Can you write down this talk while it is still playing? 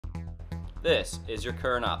This is your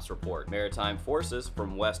current ops report. Maritime forces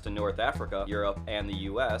from West and North Africa, Europe, and the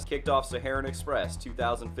U.S. kicked off Saharan Express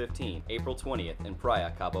 2015, April 20th in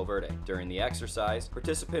PRAIA, Cabo Verde. During the exercise,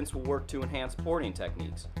 participants will work to enhance boarding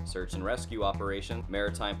techniques, search and rescue operation,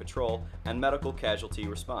 maritime patrol, and medical casualty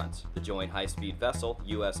response. The joint high-speed vessel,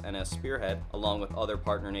 USNS Spearhead, along with other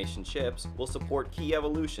partner nation ships, will support key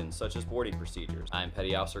evolutions such as boarding procedures. I'm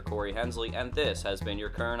Petty Officer Corey Hensley, and this has been your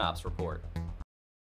current ops report.